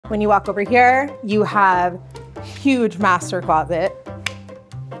When you walk over here, you have huge master closet,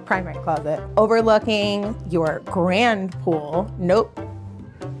 primary closet, overlooking your grand pool. Nope.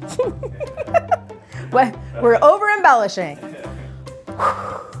 We're over embellishing.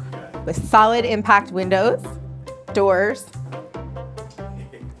 With solid impact windows, doors.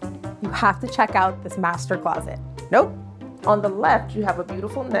 You have to check out this master closet. Nope. On the left, you have a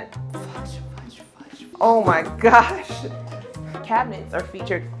beautiful net. Oh my gosh. Cabinets are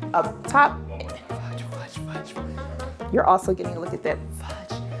featured up top. You're also getting a look at that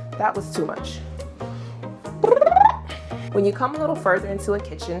fudge. That was too much. When you come a little further into okay,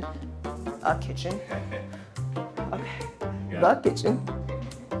 the kitchen,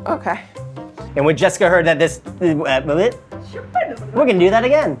 okay. And when Jessica heard that we're gonna do that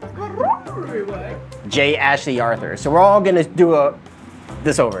again. J. Ashley Arthur. So we're all gonna do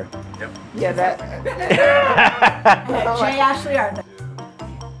this over. Yep. Yeah, that. J. Ashley Arthur.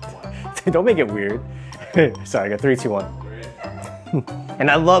 Don't make it weird. Sorry, I got 3, 2, 1. And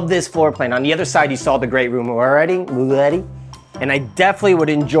I love this floor plan. On the other side, you saw the great room already. And I definitely would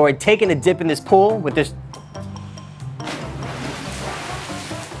enjoy taking a dip in this pool with this.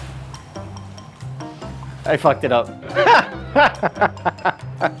 I fucked it up.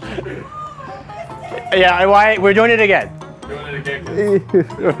 Yeah, why? We're doing it again. Doing it again.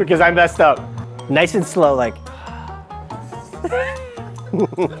 Because I messed up. Nice and slow, like.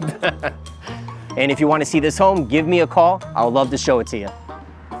 And if you want to see this home, give me a call. I would love to show it to you.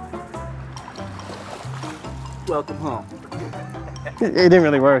 Welcome home. It didn't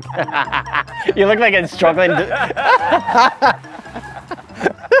really work. You look like a struggling.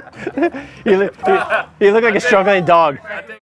 You look like a struggling dog.